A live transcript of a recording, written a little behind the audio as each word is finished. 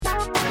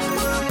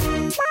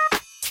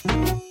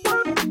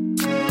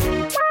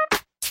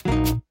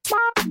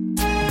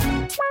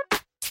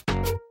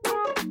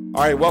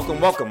All right, welcome.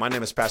 My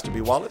name is Pastor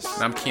B. Wallace.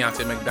 And I'm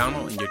Keontae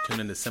McDonald, and you're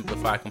tuning to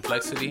Simplify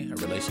Complexity, a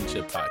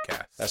relationship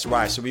podcast. That's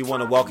right. So we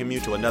want to welcome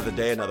you to another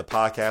day, another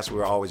podcast.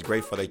 We're always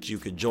grateful that you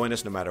could join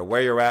us no matter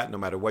where you're at, no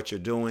matter what you're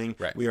doing.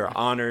 Right. We are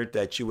honored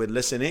that you would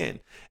listen in.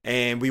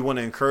 And we want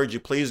to encourage you,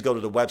 please go to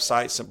the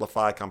website,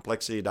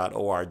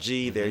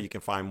 simplifycomplexity.org. There you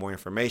can find more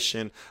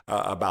information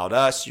about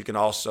us. You can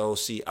also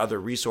see other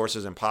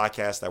resources and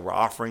podcasts that we're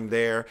offering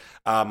there.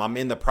 I'm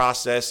in the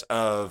process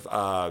of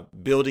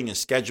building and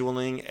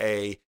scheduling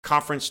a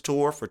conference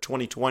tour for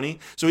 2020.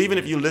 So even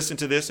if you listen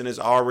to this and it's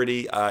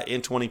already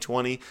in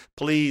 2020,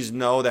 please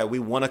know that we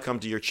want to come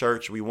to your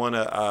church. We want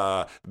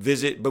to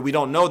visit, but we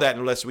don't know that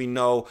unless we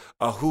know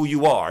who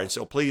you are. And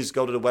so please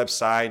go to the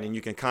website and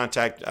you can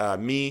contact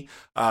me.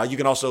 You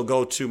can also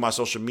go to my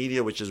social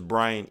media, which is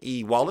Brian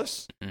E.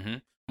 Wallace. Mm-hmm.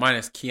 Mine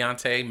is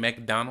Keontae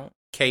McDonald,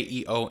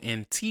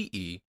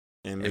 Keonte.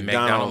 And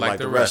McDonald like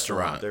the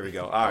restaurant. There we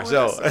go. All right,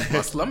 so I'm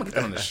gonna get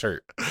that on the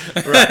shirt.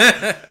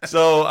 Right.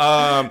 So,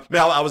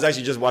 I was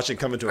actually just watching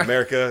Coming to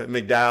America,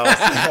 McDowell's.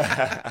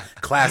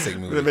 Classic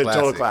movie.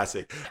 Total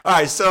classic. All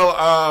right,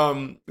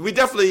 so we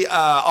definitely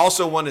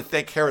also want to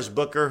thank Harris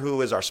Booker,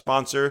 who is our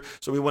sponsor.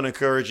 So we want to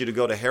encourage you to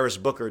go to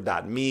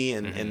harrisbooker.me,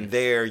 and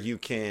there you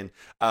can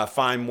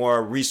find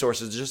more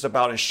resources just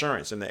about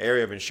insurance in the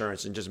area of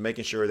insurance and just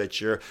making sure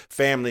that your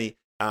family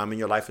and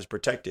your life is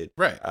protected.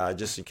 Right.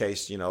 Just in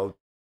case,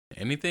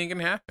 anything can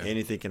happen.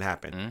 Anything can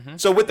happen. Mm-hmm.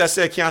 So with that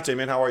said, Keontae,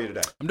 man, how are you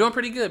today? I'm doing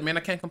pretty good, man. I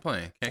can't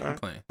complain. All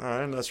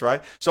right, that's right.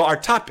 So our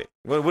topic,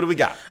 what do we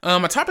got?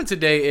 My topic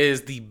today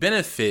is the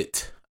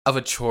benefit of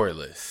a chore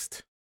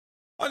list.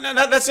 Oh, no,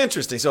 that's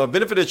interesting. So a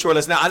benefit of a chore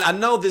list. Now, I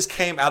know this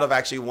came out of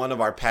actually one of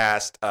our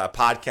past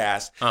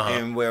podcasts,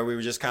 and where we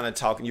were just kind of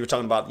talking. You were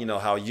talking about,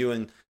 how you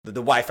and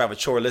the wife have a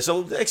chore list.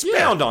 So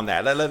expound on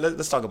that.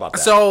 Let's talk about that.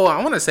 So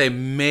I want to say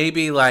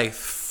maybe about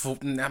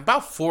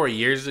 4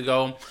 years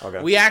ago,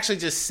 we actually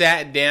just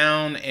sat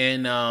down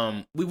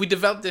and we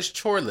developed this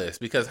chore list,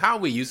 because how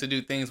we used to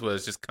do things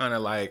was just kind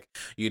of like,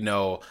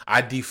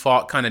 I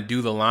default kind of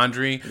do the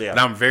laundry, but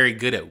I'm very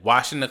good at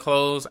washing the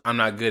clothes. I'm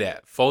not good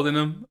at folding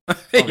them,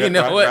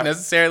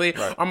 necessarily.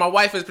 Right. Or my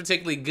wife is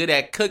particularly good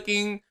at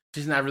cooking.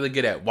 She's not really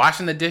good at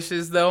washing the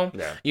dishes, though.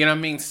 Yeah. You know what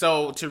I mean?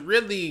 So to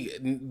really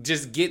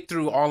just get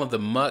through all of the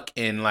muck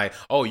and like,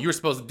 oh, you're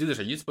supposed to do this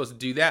or you're supposed to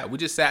do that, we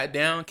just sat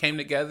down, came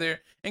together,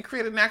 and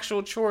created an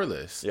actual chore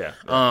list. Yeah.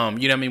 You know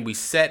what I mean? We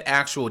set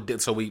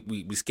so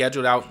we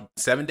scheduled out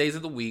 7 days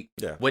of the week.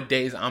 Yeah. What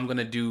days I'm going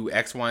to do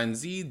X, Y, and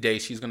Z.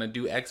 Days she's going to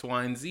do X,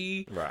 Y, and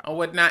Z. Right. Or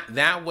whatnot.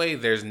 That way,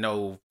 there's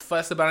no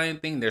fuss about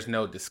anything. There's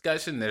no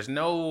discussion. There's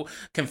no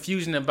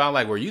confusion about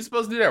like, were you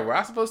supposed to do that? Were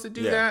I supposed to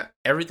do that?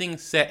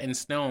 Everything's set in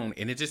stone,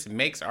 and it just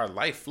makes our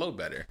life flow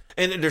better.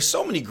 And there's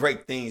so many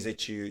great things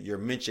that you're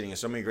mentioning and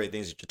so many great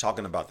things that you're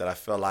talking about that I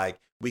feel like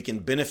we can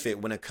benefit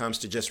when it comes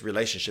to just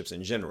relationships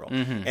in general.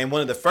 Mm-hmm. And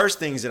one of the first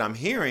things that I'm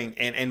hearing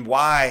and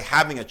why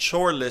having a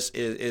chore list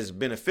is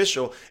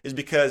beneficial is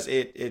because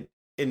it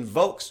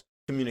invokes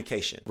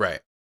communication. Right.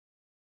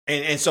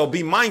 And so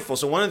be mindful.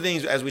 So one of the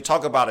things as we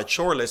talk about a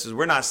chore list is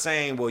we're not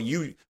saying, well,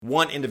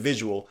 one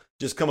individual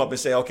just come up and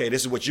say, okay,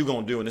 this is what you're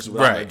going to do and this is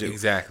what I'm going to do.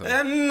 Exactly.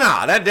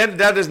 Nah,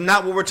 that is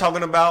not what we're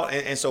talking about.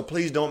 And so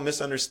please don't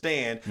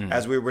misunderstand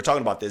as we're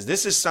talking about this.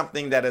 This is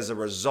something that is a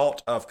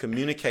result of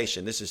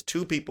communication. This is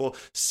two people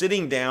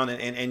sitting down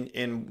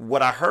and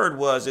what I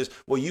heard is,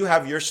 well, you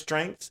have your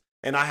strengths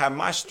and I have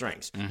my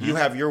strengths. Mm-hmm. You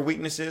have your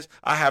weaknesses.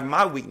 I have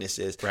my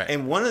weaknesses. Right.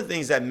 And one of the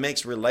things that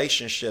makes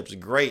relationships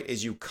great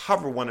is you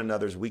cover one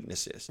another's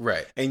weaknesses.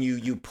 Right. And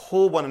you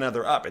pull one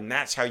another up, and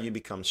that's how you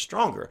become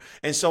stronger.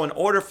 And so in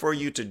order for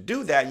you to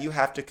do that, you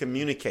have to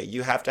communicate.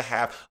 You have to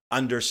have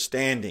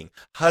understanding.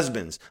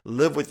 Husbands,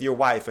 live with your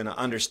wife in an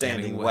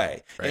understanding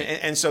way. Right.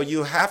 And so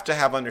you have to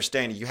have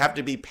understanding. You have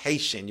to be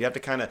patient. You have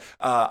to kind of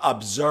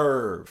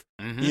observe,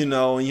 and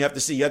you have to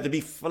see, you have to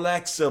be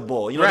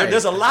flexible.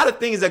 There's a lot of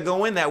things that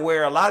go in that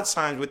where a lot of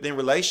times within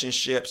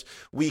relationships,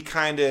 we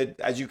kind of,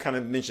 as you kind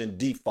of mentioned,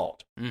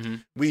 default. Mm-hmm.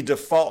 We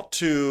default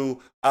to,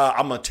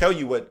 I'm going to tell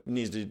you what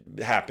needs to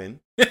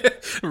happen.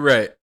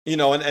 Right. And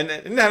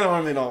that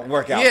normally don't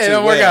work out. Yeah, it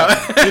don't work out.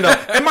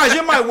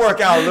 It might work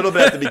out a little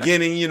bit at the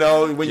beginning,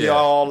 when you're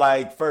all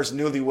like first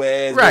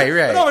newlyweds. Right.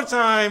 But over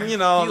time, you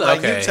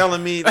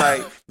telling me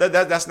like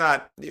that's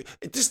not.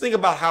 Just think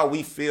about how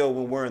we feel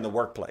when we're in the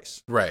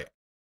workplace. Right.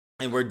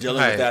 And we're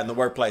dealing with that in the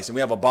workplace, and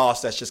we have a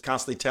boss that's just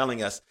constantly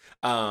telling us,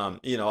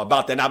 about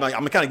that. Now,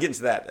 I'm kind of getting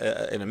to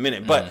that in a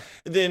minute, but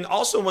then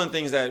also one of the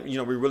things that we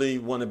really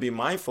want to be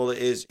mindful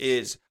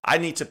is I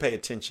need to pay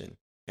attention.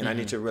 And I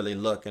need to really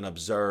look and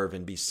observe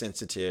and be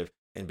sensitive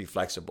and be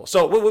flexible.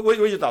 So what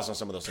are your thoughts on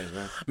some of those things,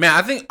 man? Man,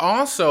 I think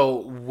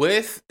also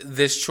with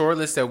this chore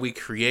list that we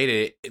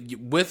created,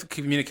 with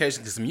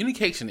communication, because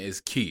communication is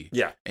key.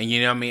 Yeah. And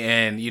you know what I mean?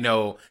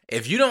 And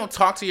if you don't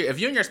talk to if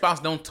you and your spouse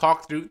don't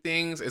talk through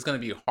things, it's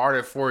going to be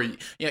harder for you.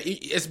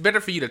 It's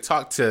better for you to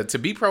talk to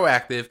be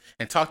proactive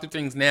and talk through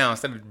things now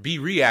instead of be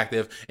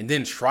reactive and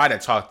then try to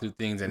talk through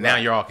things and now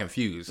you're all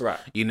confused. Right.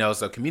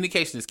 So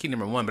communication is key,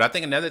 number one. But I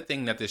think another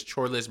thing that this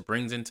chore list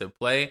brings into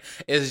play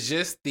is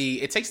just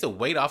it takes the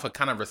weight off of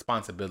kind of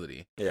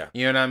responsibility. Yeah.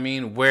 You know what I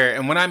mean?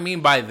 And what I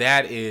mean by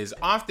that is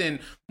often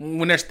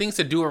when there's things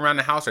to do around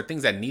the house or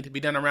things that need to be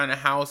done around the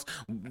house,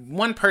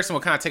 one person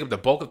will kind of take up the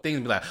bulk of things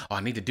and be like, oh, I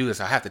need to do this.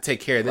 I have to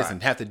take care of this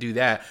and have to do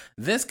that.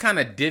 This kind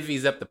of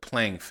divvies up the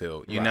playing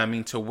field, you know what I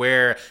mean? To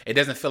where it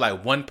doesn't feel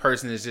like one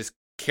person is just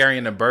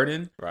carrying a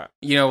burden. Right.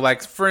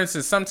 Like for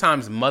instance,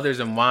 sometimes mothers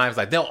and wives,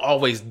 like they'll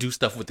always do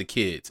stuff with the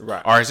kids.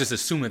 Right. Or it's just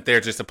assumed that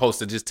they're just supposed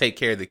to just take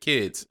care of the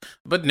kids.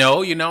 But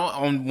no,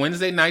 on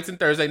Wednesday nights and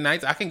Thursday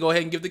nights, I can go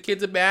ahead and give the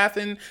kids a bath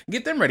and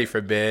get them ready for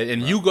bed.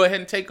 And you go ahead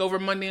and take over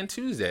Monday and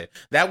Tuesday.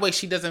 That way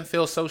she doesn't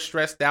feel so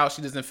stressed out.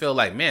 She doesn't feel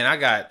like, man,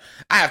 I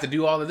have to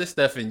do all of this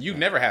stuff and you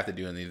never have to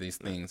do any of these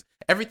things.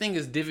 Everything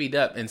is divvied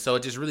up. And so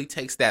it just really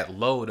takes that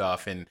load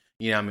off. And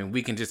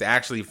we can just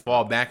actually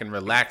fall back and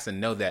relax and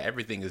know that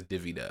everything is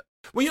divvied up.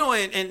 Well,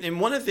 and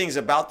one of the things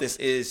about this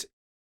is,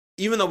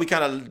 even though we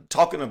kind of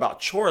talking about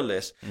chore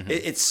lists,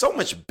 it's so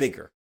much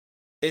bigger.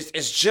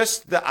 It's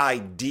just the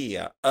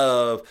idea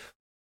of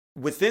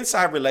within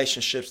side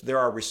relationships, there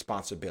are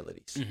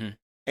responsibilities.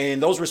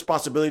 And those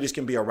responsibilities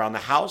can be around the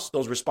house.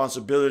 Those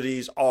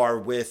responsibilities are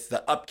with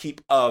the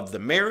upkeep of the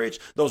marriage.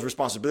 Those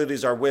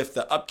responsibilities are with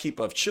the upkeep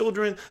of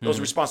children. Those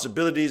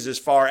responsibilities as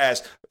far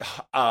as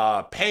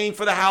paying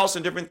for the house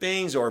and different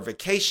things, or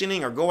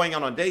vacationing or going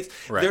on dates.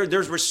 Right.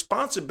 There's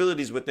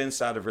responsibilities within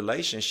inside of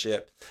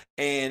relationship.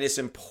 And it's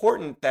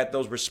important that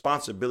those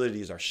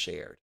responsibilities are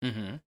shared.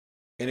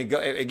 And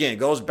it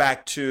goes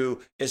back to,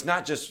 it's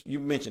not just, you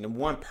mentioned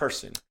one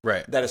person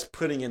that is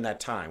putting in that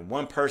time,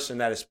 one person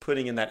that is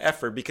putting in that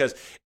effort, because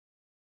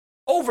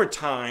over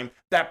time,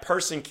 that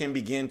person can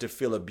begin to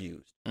feel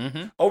abused.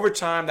 Over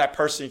time, that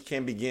person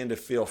can begin to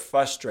feel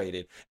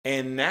frustrated.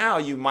 And now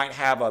you might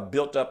have a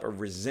built up of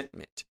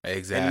resentment.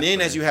 Exactly. And then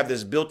as you have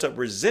this built up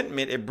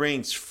resentment, it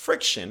brings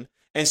friction.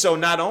 And so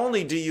not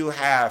only do you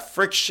have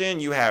friction,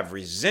 you have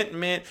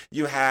resentment,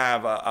 you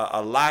have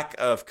a lack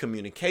of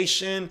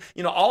communication.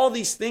 All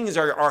these things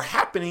are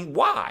happening.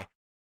 Why?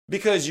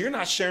 Because you're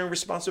not sharing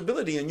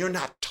responsibility and you're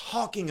not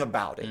talking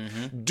about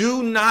it.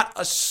 Do not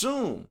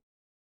assume.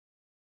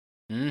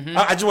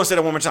 I just want to say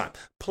that one more time.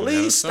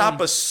 Please stop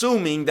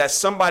assuming that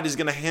somebody's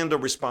going to handle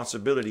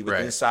responsibility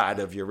inside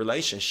of your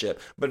relationship,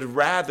 but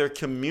rather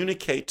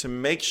communicate to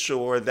make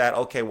sure that,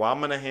 okay, well, I'm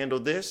going to handle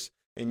this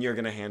and you're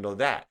going to handle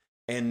that.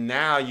 And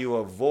now you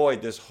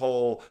avoid this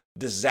whole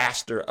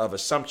disaster of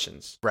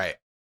assumptions. Right.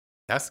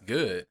 That's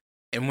good.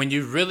 And when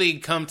you really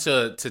come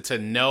to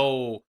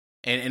know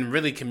and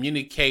really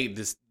communicate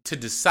this, to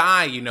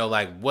decide,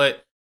 like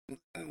what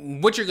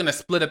you're going to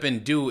split up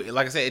and do,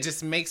 like I said, it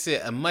just makes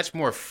it a much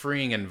more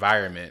freeing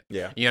environment.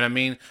 Yeah. You know what I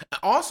mean?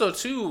 Also,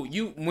 too,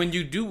 when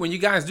you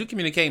guys do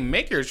communicate,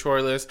 make your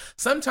chore list,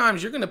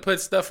 sometimes you're going to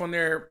put stuff on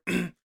there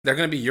they're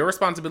going to be your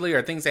responsibility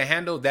or things to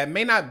handle that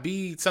may not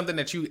be something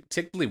that you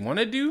typically want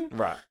to do.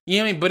 Right. You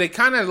know what I mean? But it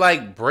kind of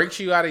like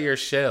breaks you out of your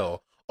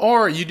shell.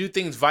 Or you do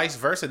things vice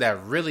versa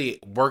that really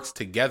works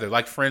together.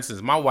 Like, for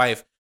instance, my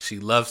wife, she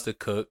loves to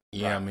cook.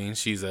 You know what I mean?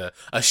 She's a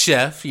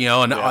chef,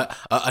 an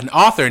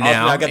author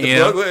now. I got the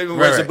book.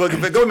 Where's the book?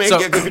 Go ahead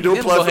and do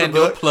a plug for the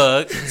book.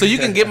 Plug. So you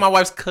can get my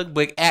wife's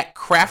cookbook at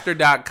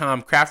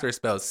crafter.com. Crafter is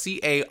spelled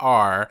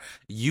CARUGHTER.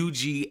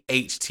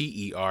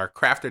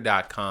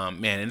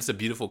 Crafter.com. Man, and it's a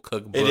beautiful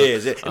cookbook. It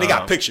is. And they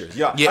got pictures.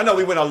 Yeah. I know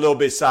we went on a little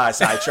bit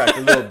sidetracked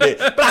a little bit.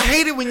 But I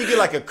hate it when you get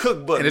like a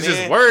cookbook, and it's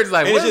just words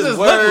like, and what does this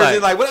look like?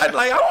 It's like,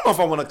 I don't know if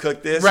I want to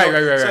cook this. Right.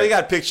 So they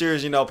got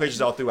pictures,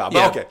 pictures all throughout.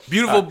 Yeah. But okay.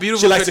 Beautiful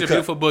picture,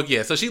 beautiful book.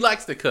 Yeah. So she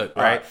likes to cook,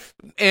 right?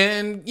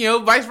 And,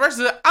 vice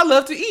versa, I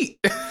love to eat.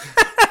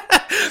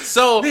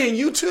 So man,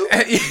 you too.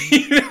 Man,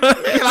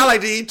 I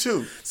like to eat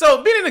too.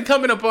 So being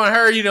incumbent upon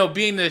her,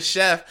 being the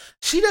chef,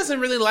 she doesn't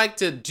really like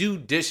to do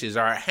dishes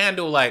or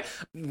handle, like,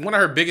 one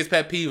of her biggest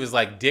pet peeves is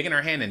like digging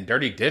her hand in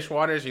dirty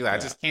dishwater. She's like, I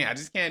just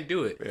can't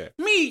do it. Yeah.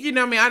 Me,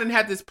 I didn't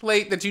have this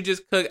plate that you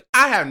just cooked.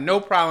 I have no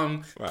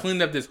problem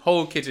cleaning up this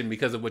whole kitchen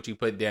because of what you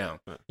put down.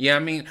 Right. You know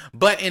what I mean?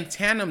 But in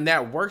tandem,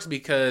 that works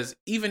because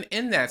even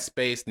in that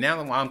space,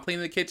 now while I'm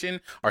cleaning the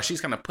kitchen or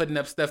she's kind of putting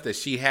up stuff that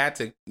she had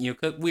to,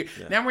 cook,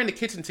 now we're in the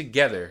kitchen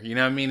together. You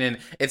know what I mean? And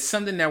it's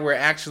something that we're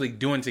actually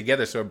doing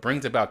together. So it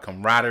brings about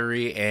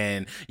camaraderie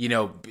and,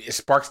 it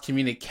sparks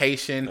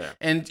communication. Yeah.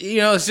 And,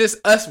 it's just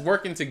us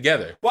working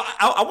together. Well,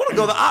 I want to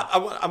go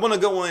I want to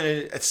go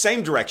in the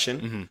same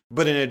direction,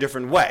 but in a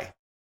different way.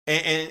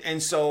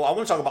 And so I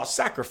want to talk about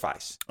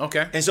sacrifice.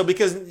 Okay. And so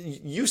because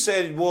you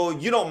said, well,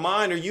 you don't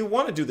mind or you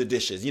want to do the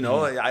dishes.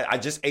 I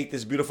just ate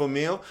this beautiful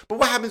meal. But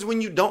what happens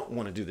when you don't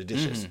want to do the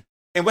dishes?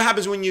 And what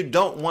happens when you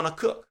don't want to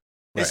cook?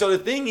 And so the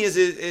thing is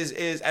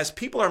as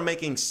people are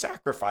making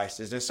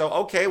sacrifices, and so,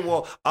 okay,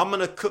 well, I'm going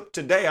to cook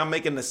today. I'm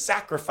making the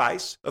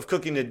sacrifice of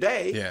cooking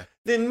today. Yeah.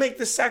 Then make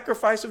the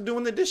sacrifice of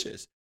doing the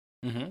dishes.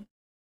 Mm-hmm.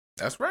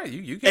 That's right.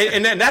 You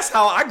can. And that's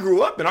how I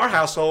grew up in our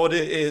household.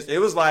 It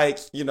was like,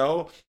 you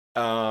know,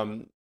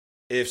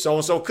 if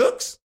so-and-so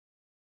cooks,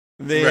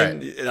 then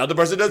the other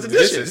person does the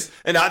dishes.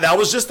 And that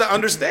was just the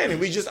understanding.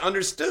 We just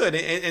understood.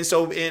 And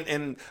so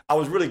I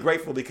was really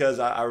grateful because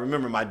I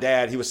remember my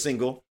dad, he was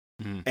single.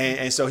 Mm-hmm.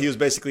 And so he was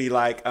basically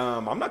like,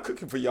 I'm not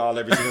cooking for y'all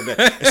every single day.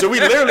 And so we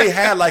literally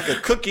had like a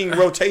cooking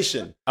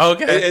rotation.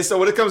 Okay. And so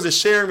when it comes to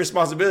sharing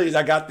responsibilities,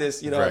 I got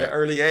this, you know, at an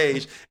early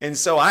age. And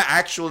so I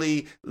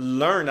actually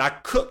learned, I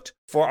cooked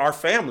for our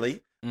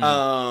family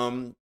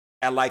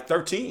at like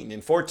 13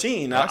 and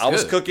 14. I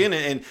was cooking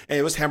and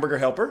it was Hamburger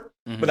Helper.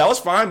 Mm-hmm. But that was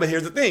fine. But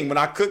here's the thing. When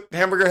I cooked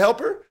Hamburger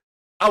Helper,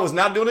 I was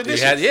not doing the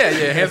dishes.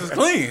 Your hands was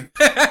clean.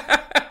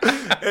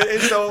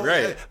 and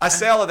so I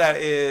say all of that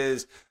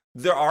is,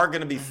 there are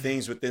going to be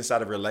things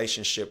inside of a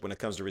relationship when it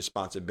comes to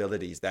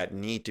responsibilities that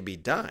need to be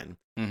done.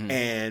 Mm-hmm.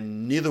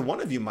 And neither one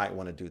of you might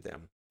want to do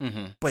them.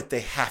 Mm-hmm. But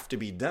they have to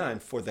be done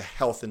for the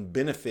health and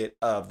benefit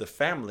of the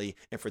family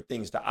and for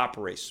things to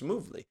operate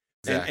smoothly.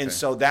 Exactly. And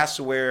so that's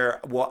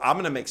where, well, I'm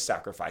going to make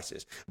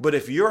sacrifices. But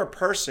if you're a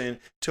person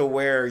to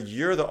where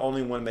you're the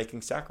only one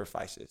making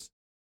sacrifices,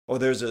 or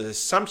there's an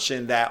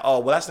assumption that, oh,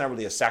 well, that's not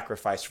really a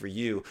sacrifice for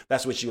you.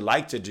 That's what you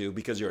like to do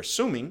because you're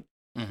assuming.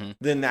 Mm-hmm.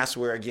 Then that's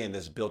where, again,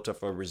 there's built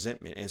up a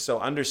resentment. And so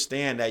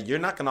understand that you're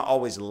not going to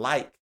always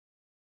like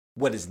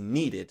what is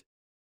needed,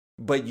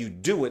 but you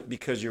do it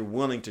because you're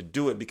willing to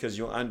do it because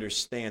you'll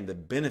understand the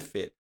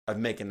benefit of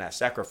making that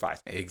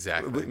sacrifice.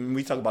 Exactly.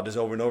 We talk about this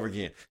over and over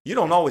again. You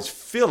don't always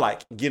feel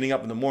like getting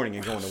up in the morning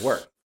and going to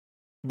work,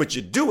 but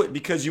you do it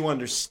because you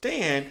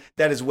understand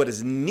that is what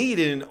is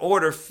needed in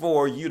order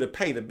for you to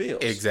pay the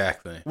bills.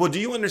 Exactly. Well, do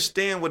you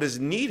understand what is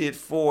needed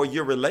for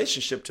your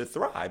relationship to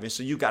thrive? And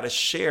so you got to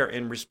share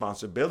in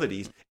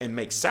responsibilities and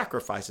make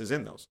sacrifices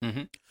in those.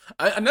 Mm-hmm.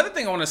 Another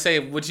thing I want to say,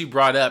 what you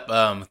brought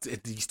up,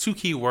 these two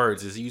key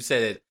words is you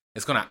said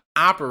it's going to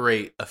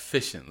operate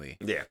efficiently.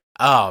 Yeah.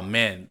 Oh,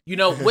 man. You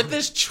know, with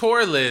this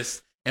chore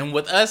list and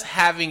with us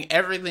having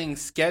everything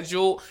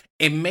scheduled,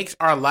 it makes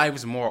our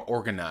lives more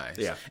organized.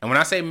 Yeah. And when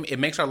I say it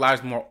makes our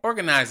lives more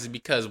organized, is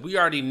because we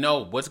already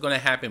know what's going to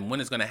happen, when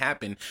it's going to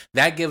happen.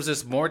 That gives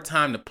us more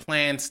time to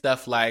plan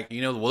stuff like,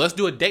 you know, well, let's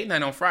do a date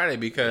night on Friday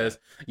because,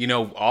 you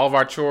know, all of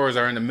our chores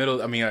are in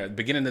the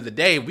beginning of the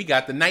day. We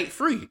got the night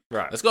free.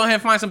 Right. Let's go ahead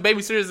and find some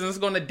babysitters and let's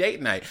go on a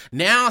date night.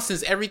 Now,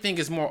 since everything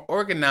is more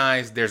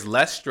organized, there's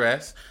less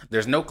stress.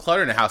 There's no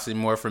clutter in the house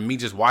anymore from me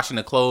just washing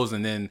the clothes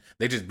and then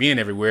they just being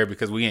everywhere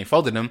because we ain't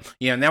folded them.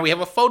 You know, now we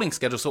have a folding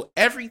schedule. So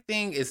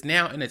everything is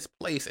now in its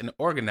place and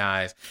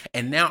organized,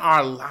 and now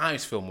our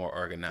lives feel more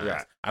organized.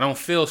 Yeah. I don't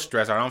feel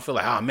stressed. I don't feel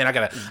like, oh man, I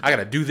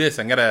gotta do this.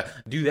 I gotta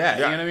do that.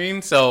 Yeah. You know what I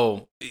mean?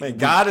 So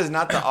God is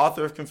not the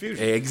author of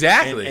confusion.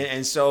 Exactly.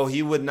 And so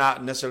he would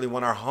not necessarily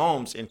want our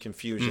homes in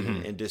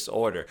confusion and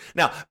disorder.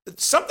 Now,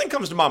 something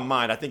comes to my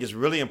mind I think is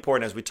really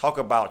important as we talk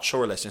about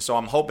chore lists. And so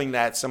I'm hoping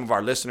that some of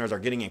our listeners are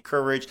getting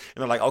encouraged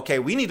and they're like, okay,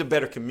 we need to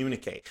better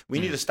communicate. We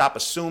need to stop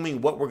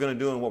assuming what we're going to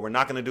do and what we're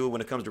not going to do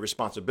when it comes to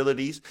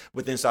responsibilities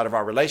inside of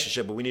our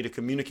relationship. But we need to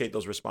communicate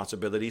those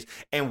responsibilities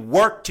and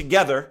work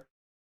together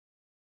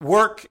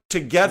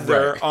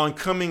on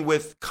coming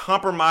with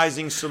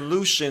compromising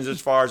solutions as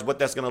far as what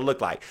that's going to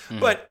look like.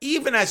 But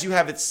even as you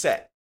have it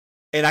set,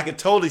 and I can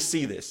totally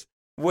see this,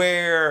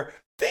 where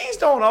things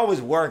don't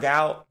always work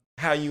out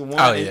how you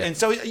want. Oh, yeah. And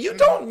so you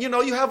don't,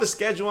 you have a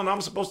schedule and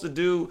I'm supposed to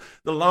do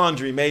the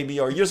laundry maybe,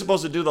 or you're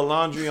supposed to do the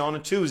laundry on a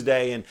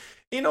Tuesday. And,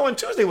 and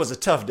Tuesday was a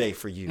tough day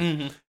for you.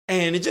 Mm-hmm.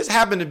 And it just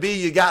happened to be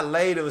you got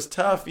late. It was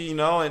tough,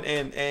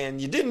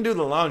 and you didn't do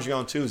the laundry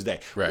on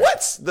Tuesday. Right.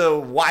 What's the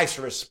wife's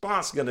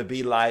response going to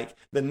be like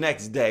the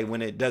next day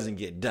when it doesn't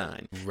get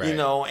done? Right.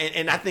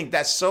 And I think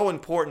that's so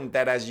important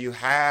that as you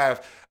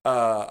have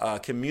a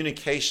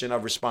communication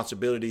of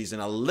responsibilities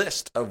and a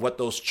list of what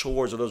those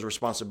chores or those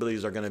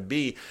responsibilities are going to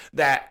be,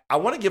 that I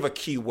want to give a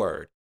key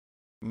word: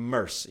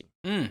 mercy.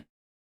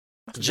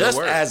 Just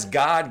as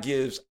God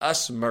gives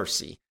us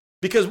mercy,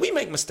 because we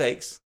make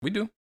mistakes. We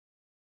do.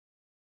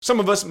 Some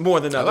of us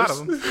more than others.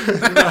 A lot of them.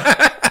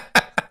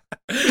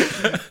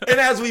 And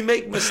as we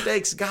make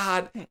mistakes,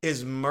 God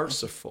is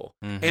merciful.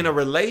 Mm-hmm. And a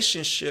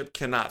relationship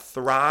cannot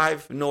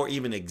thrive nor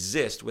even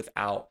exist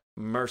without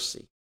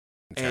mercy.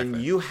 Exactly.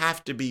 And you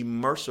have to be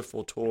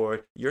merciful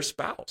toward your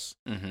spouse.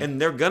 Mm-hmm.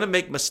 And they're going to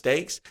make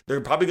mistakes.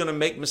 They're probably going to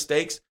make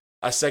mistakes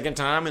a second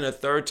time and a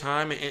third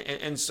time.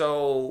 And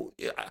so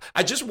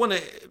I just want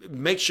to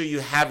make sure you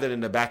have that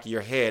in the back of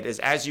your head, is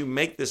as you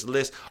make this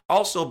list,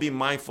 also be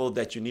mindful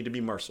that you need to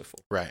be merciful.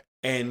 Right.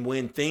 And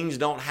when things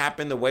don't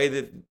happen the way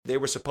that they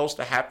were supposed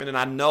to happen, and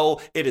I know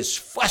it is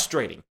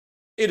frustrating.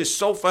 It is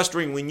so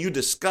frustrating when you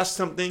discuss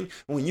something,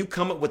 when you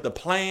come up with a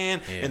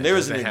plan and there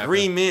is an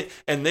agreement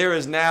and there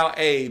is now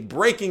a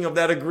breaking of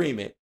that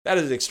agreement. That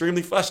is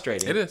extremely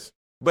frustrating. It is.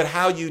 But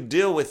how you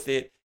deal with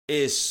it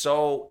is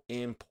so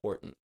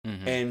important.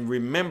 Mm-hmm. And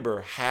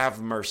remember,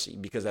 have mercy,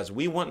 because as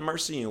we want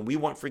mercy and we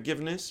want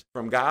forgiveness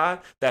from God,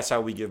 that's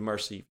how we give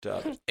mercy to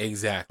others.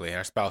 Exactly.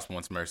 Our spouse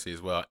wants mercy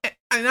as well.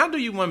 And I'll do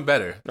you one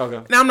better.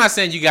 Okay. Now, I'm not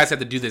saying you guys have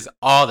to do this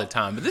all the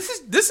time, but this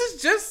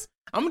is just,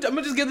 I'm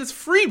gonna just give this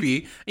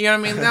freebie. You know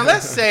what I mean? Now,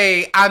 let's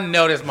say I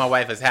noticed my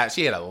wife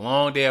she had a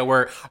long day at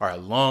work or a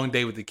long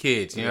day with the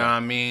kids. You know what I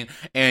mean?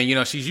 And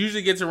she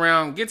usually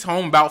gets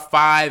home about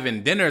 5,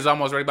 and dinner is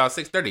almost ready about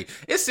 6:30.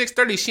 It's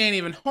 6:30. She ain't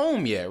even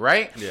home yet,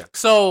 right? Yeah.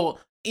 So,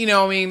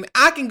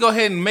 I can go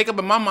ahead and make up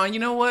in my mind,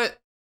 you know what?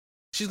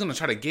 She's going to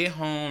try to get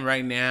home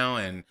right now,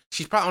 and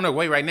she's probably on her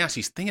way right now.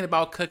 She's thinking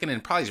about cooking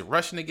and probably just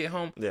rushing to get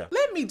home. Yeah.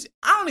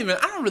 I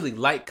don't really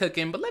like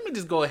cooking, but let me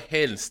just go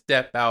ahead and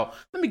step out.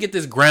 Let me get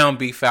this ground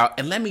beef out,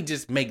 and let me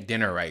just make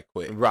dinner right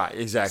quick. Right,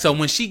 exactly. So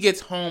when she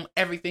gets home,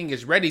 everything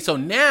is ready. So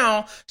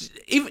now,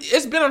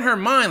 it's been on her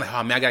mind, like,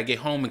 oh man, I got to get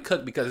home and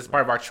cook because it's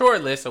part of our chore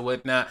list or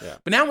whatnot. Yeah.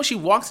 But now when she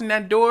walks in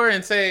that door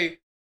and say,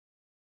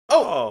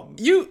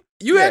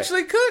 you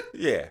actually cook?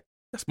 Yeah.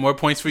 That's more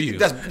points for you. I'm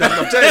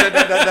telling you,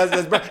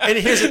 that's and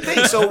here's the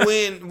thing. So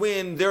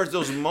when there's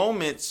those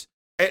moments,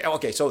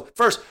 okay, so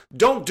first,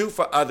 don't do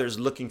for others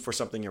looking for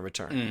something in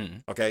return.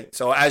 Mm-hmm. Okay?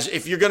 So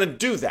if you're going to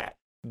do that,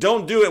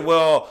 don't do it,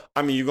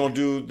 you're going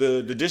to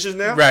do the dishes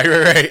now? Right.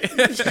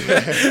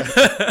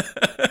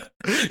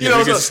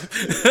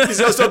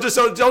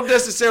 So don't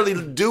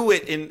necessarily do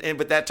it in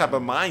with that type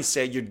of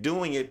mindset. You're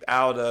doing it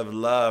out of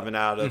love and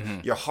out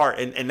of your heart.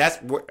 And that's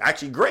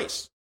actually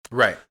grace.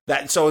 Right.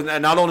 So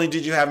not only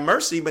did you have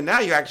mercy, but now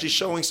you're actually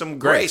showing some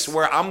grace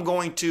where I'm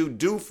going to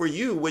do for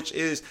you, which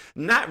is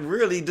not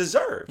really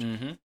deserved.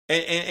 Mm-hmm.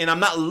 And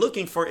I'm not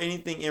looking for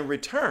anything in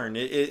return.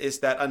 It's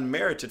that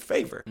unmerited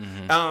favor.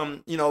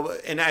 Mm-hmm.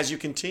 And as you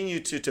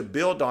continue to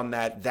build on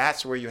that,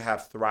 that's where you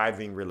have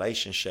thriving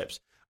relationships.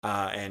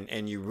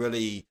 And you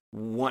really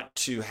want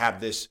to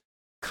have this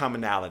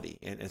commonality.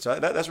 And so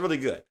that's really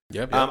good.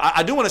 Yep.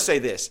 I do want to say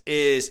this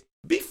is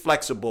be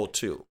flexible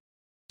too.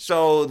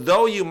 So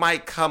though you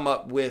might come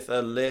up with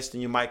a list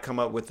and you might come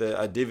up with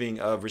a divvying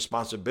of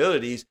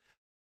responsibilities,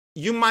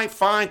 you might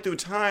find through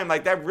time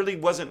like that really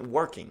wasn't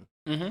working.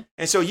 Mm-hmm.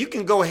 And so you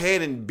can go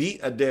ahead and beat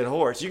a dead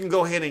horse. You can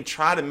go ahead and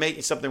try to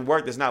make something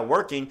work that's not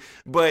working,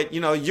 but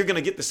you're going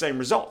to get the same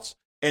results.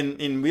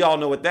 And we all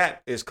know what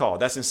that is called.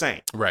 That's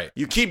insane. Right.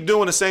 You keep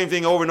doing the same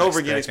thing over and over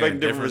again, expecting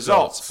different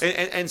results.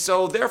 And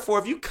so therefore,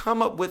 if you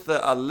come up with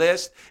a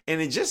list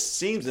and it just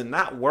seems to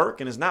not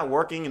work and it's not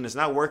working and it's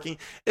not working,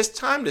 it's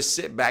time to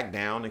sit back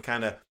down and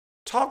kind of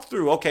talk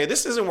through, okay,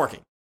 this isn't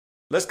working.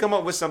 Let's come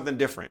up with something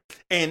different.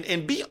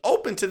 And be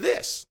open to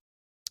this.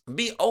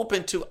 Be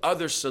open to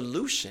other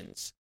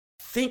solutions.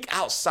 Think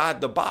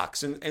outside the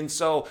box. And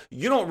so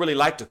you don't really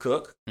like to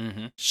cook.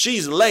 Mm-hmm.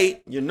 She's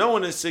late. You're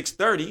knowing it's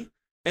 6:30.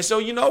 And so,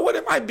 you know what?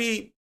 It might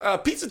be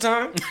pizza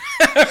time.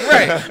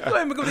 Right. Go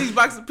ahead and go these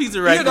boxes of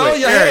pizza right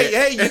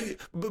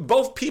quick.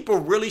 Both people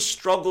really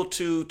struggle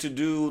to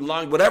do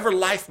whatever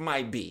life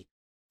might be.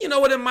 You know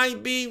what it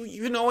might be?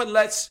 You know what?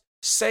 Let's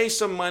save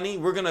some money.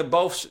 We're going to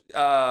both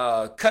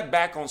cut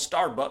back on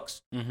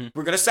Starbucks. Mm-hmm.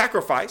 We're going to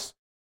sacrifice.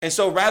 And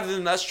so rather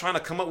than us trying to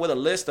come up with a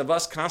list of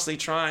us constantly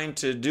trying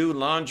to do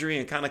laundry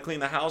and kind of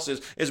clean the house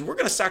is we're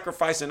going to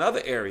sacrifice in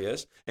other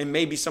areas and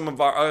maybe some of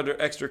our other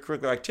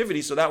extracurricular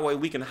activities so that way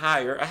we can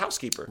hire a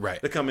housekeeper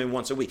to come in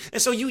once a week.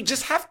 And so you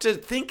just have to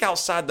think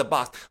outside the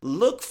box,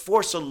 look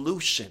for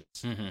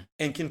solutions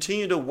and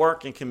continue to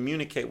work and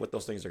communicate what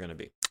those things are going to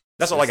be.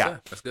 That's all I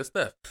got. That's good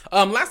stuff.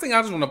 Last thing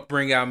I just want to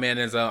bring out, man,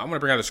 is I'm going to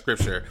bring out a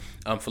scripture,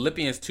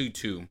 Philippians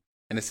 2:2.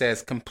 And it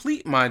says,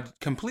 complete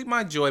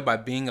my joy by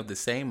being of the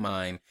same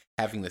mind,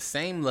 having the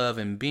same love,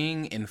 and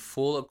being in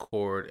full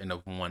accord and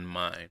of one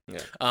mind.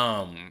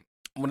 Yeah.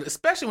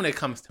 Especially when it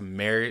comes to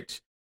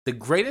marriage, the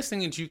greatest thing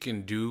that you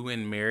can do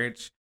in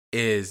marriage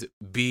is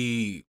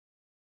be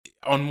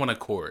on one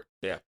accord.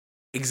 Yeah.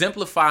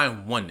 Exemplify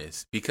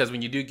oneness, because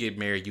when you do get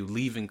married, you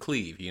leave and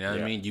cleave. You know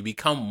what I mean? You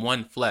become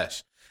one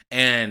flesh.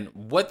 And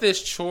what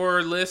this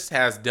chore list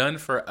has done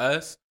for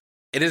us,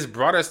 it has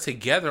brought us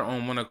together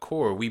on one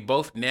accord. We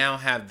both now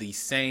have the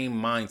same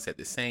mindset,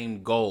 the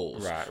same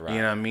goals. Right.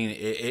 You know what I mean?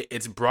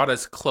 It's brought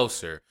us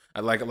closer.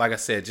 Like I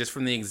said, just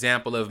from the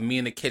example of me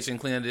in the kitchen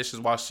cleaning the dishes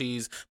while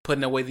she's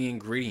putting away the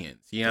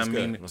ingredients. You know what I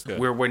mean? That's good.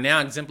 We're now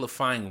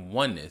exemplifying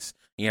oneness.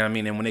 You know what I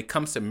mean? And when it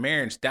comes to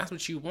marriage, that's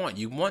what you want.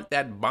 You want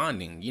that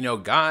bonding. You know,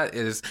 God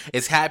is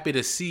happy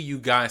to see you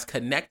guys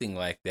connecting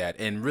like that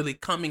and really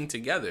coming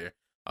together.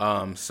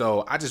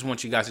 So I just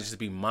want you guys to just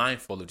be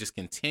mindful of just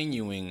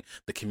continuing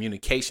the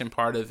communication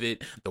part of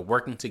it, the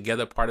working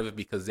together part of it,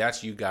 because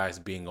that's you guys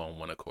being on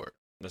one accord.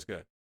 That's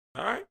good.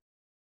 All right.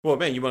 Well,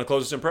 man, you want to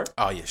close us in prayer?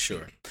 Oh, yeah,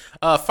 sure.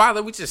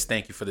 Father, we just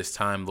thank you for this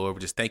time, Lord.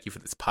 We just thank you for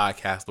this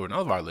podcast, Lord, and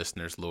all of our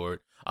listeners, Lord.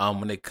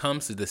 when it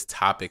comes to this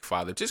topic,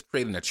 Father, just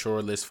creating a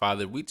chore list,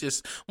 Father. We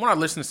just want our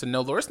listeners to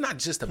know, Lord, it's not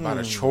just about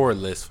a chore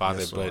list,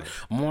 Father, but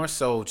more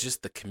so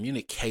just the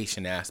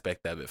communication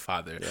aspect of it,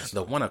 Father,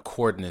 the one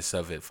accordness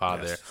of it,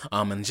 Father,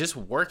 and just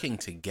working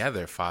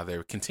together,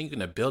 Father, continuing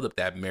to build up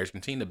that marriage,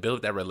 continue to build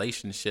up that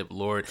relationship,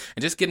 Lord,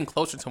 and just getting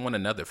closer to one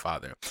another,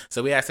 Father.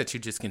 So we ask that you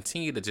just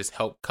continue to just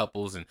help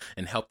couples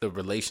and help the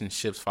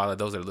relationships, Father,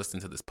 those that are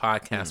listening to this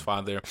podcast,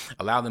 Father.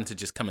 Allow them to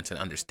just come into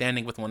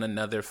understanding with one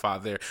another,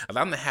 Father.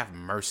 Allow them to have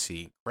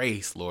mercy,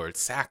 grace, Lord,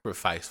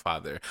 sacrifice,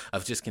 Father,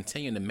 of just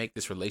continuing to make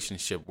this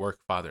relationship work,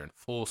 Father, in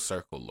full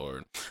circle,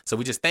 Lord. So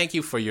we just thank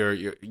you for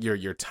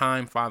your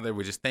time, Father.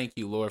 We just thank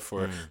you, Lord,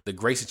 for the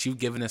grace that you've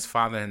given us,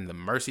 Father, and the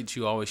mercy that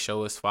you always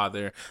show us,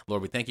 Father.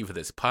 Lord, we thank you for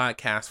this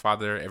podcast,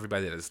 Father.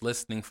 Everybody that is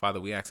listening, Father,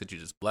 we ask that you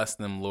just bless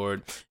them,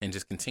 Lord, and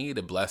just continue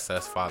to bless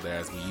us, Father,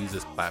 as we use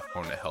this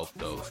platform to help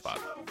those,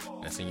 Father.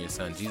 And it's in your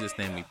Son, Jesus'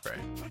 name we pray.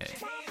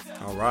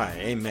 Amen. All right.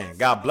 Amen.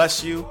 God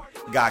bless you.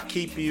 God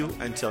keep you.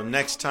 Until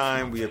next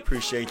time, we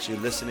appreciate you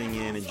listening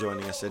in and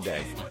joining us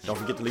today. Don't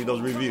forget to leave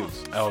those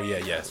reviews. Oh, yeah,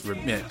 yes.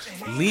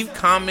 Leave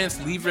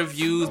comments, leave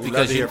reviews. We'd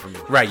love to hear from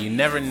you. Right, you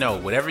never know.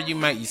 Whatever you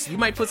might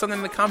put something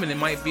in the comment, it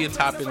might be a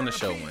topic on the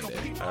show one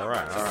day. All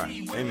right.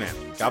 Amen.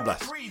 God bless.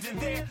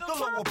 The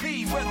Lord will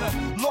be where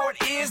the Lord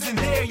is, and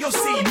there you'll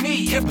see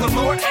me. If the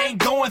Lord ain't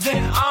going,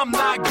 then I'm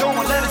not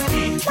going. Let us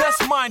be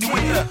best minded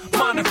with the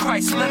mind of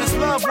Christ. Let us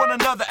love one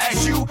another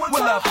as you will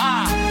love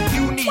I.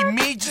 You need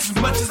me just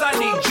as much as I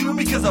need you,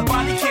 because a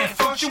body can't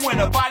function when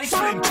a body's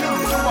split in two. Through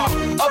our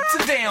ups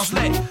and downs,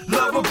 let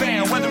love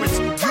abound, whether it's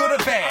good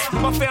or bad.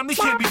 My family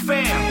can be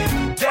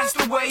found. That's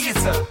the way it's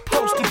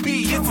supposed to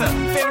be. It's a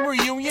family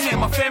reunion, and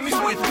my family's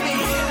with me.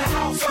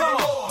 Come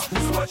on,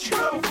 it's what you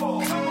go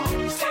for. Come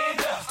on, stand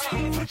up,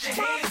 put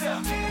your hands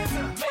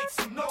up, make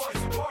some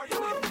noise, party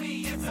with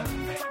me. It's a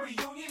family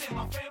reunion, and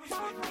my family's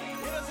with me.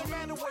 It doesn't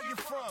matter where you're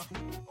from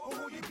or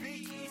who you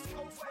be, East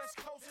Coast.